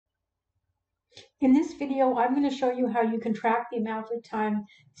In this video, I'm going to show you how you can track the amount of time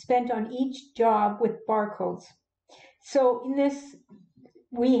spent on each job with barcodes. So in this,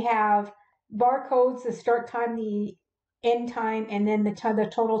 we have barcodes, the start time, the end time, and then the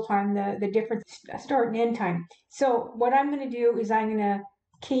total time, the difference start and end time. So what I'm going to do is I'm going to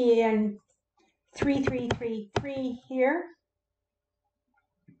key in 3333 here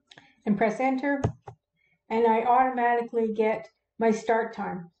and press enter, and I automatically get my start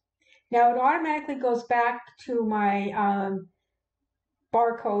time. Now it automatically goes back to my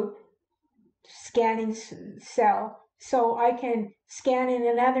barcode scanning cell, so I can scan in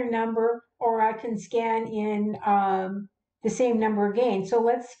another number or I can scan in the same number again. So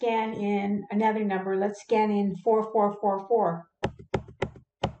let's scan in another number. Let's scan in 4444.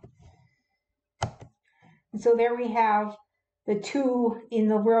 And so there we have the 2 in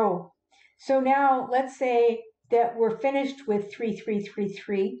the row. So now let's say that we're finished with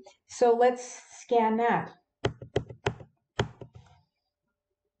 3333. So let's scan that.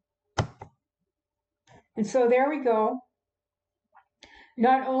 And so there we go.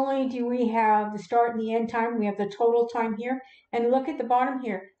 Not only do we have the start and the end time, we have the total time here. And look at the bottom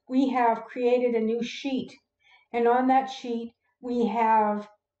here. We have created a new sheet. And on that sheet, we have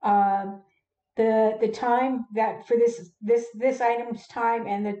the time that for this item's time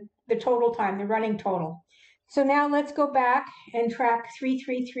and the total time, the running total. So now let's go back and track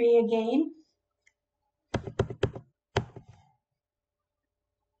 333 again.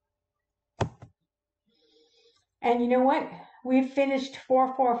 And you know what? We've finished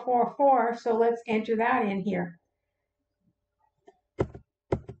 4444, so let's enter that in here.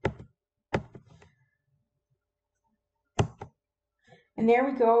 And there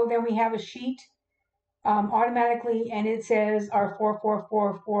we go. Then we have a sheet automatically, and it says our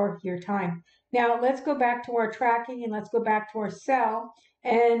 4444 here time. Now let's go back to our tracking and let's go back to our cell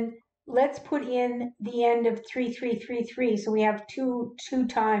and let's put in the end of 3333. So we have two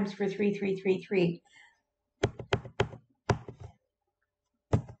times for 3333.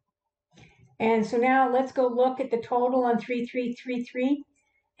 And so now let's go look at the total on 3333.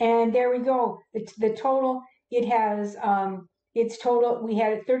 And there we go. The total, it has its total, we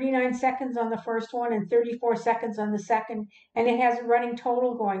had 39 seconds on the first one and 34 seconds on the second, and it has a running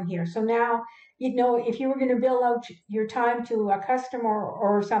total going here. So now, you know, if you were going to bill out your time to a customer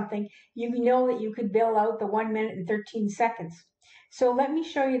or something, you know that you could bill out the 1 minute and 13 seconds. So let me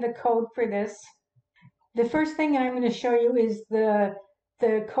show you the code for this. The first thing I'm going to show you is the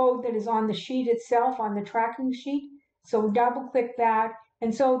code that is on the sheet itself, on the tracking sheet. So double click that.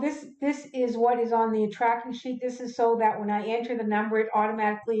 And so this is what is on the tracking sheet. This is so that when I enter the number, it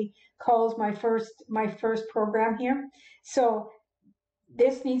automatically calls my first program here. So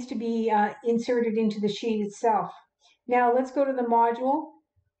this needs to be inserted into the sheet itself. Now let's go to the module.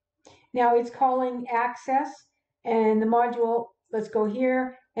 Now it's calling access, and the module, let's go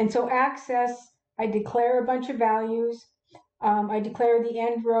here. And so access, I declare a bunch of values. I declare the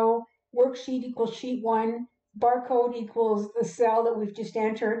end row, worksheet equals sheet 1, barcode equals the cell that we've just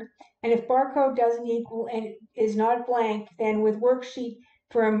entered. And if barcode doesn't equal and is not blank, then with worksheet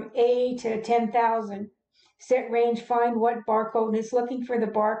from A to 10,000, set range, find what barcode, and it's looking for the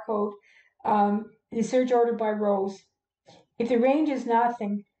barcode in the search order by rows. If the range is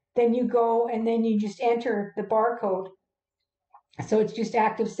nothing, then you go and then you just enter the barcode. So it's just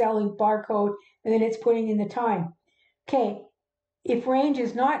active selling barcode, and then it's putting in the time. Okay, if range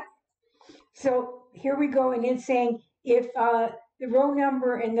is not, so here we go, and it's saying if the row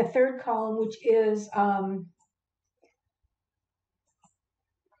number in the third column, which is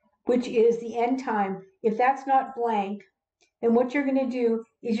the end time, if that's not blank, then what you're going to do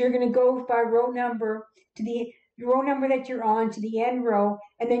is you're going to go by row number to the row number that you're on to the end row,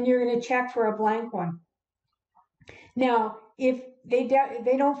 and then you're going to check for a blank one. Now, if they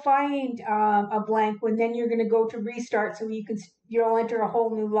don't find a blank one, then you're going to go to restart, so you'll enter a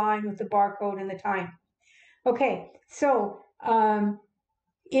whole new line with the barcode and the time. Okay, so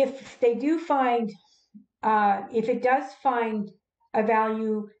if they do find, if it does find a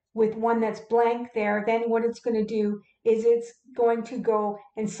value with one that's blank there, then what it's going to do is it's going to go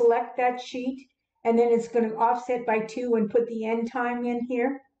and select that sheet, and then it's going to offset by 2 and put the end time in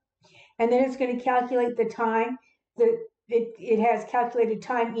here, and then it's going to calculate the time. It has calculated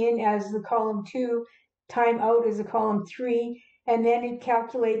time in as the column 2, time out as the column 3, and then it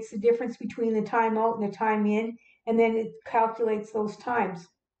calculates the difference between the time out and the time in, and then it calculates those times.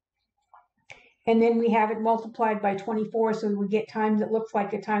 And then we have it multiplied by 24, so we get time that looks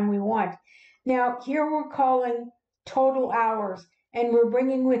like the time we want. Now, here we're calling total hours, and we're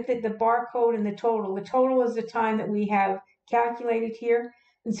bringing with it the barcode and the total. The total is the time that we have calculated here.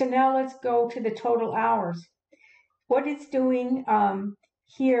 And so now let's go to the total hours. What it's doing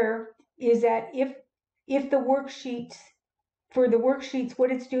here is that if the worksheets, for the worksheets,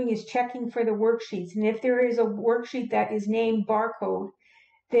 what it's doing is checking for the worksheets. And if there is a worksheet that is named barcode,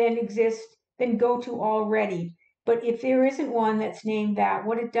 then go to already. But if there isn't one that's named that,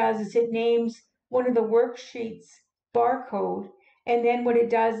 what it does is it names one of the worksheets barcode, and then what it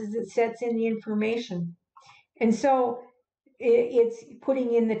does is it sets in the information. And so it's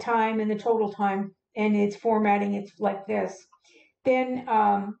putting in the time and the total time, and it's formatting it like this. Then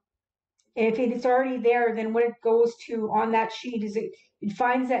if it's already there, then what it goes to on that sheet is it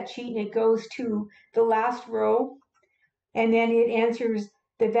finds that sheet and it goes to the last row, and then it answers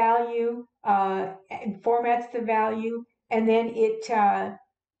the value, and formats the value, and then it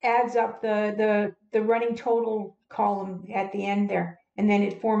adds up the running total column at the end there, and then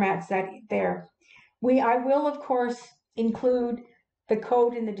it formats that there. I will, of course, include the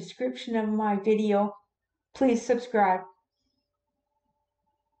code in the description of my video. Please subscribe.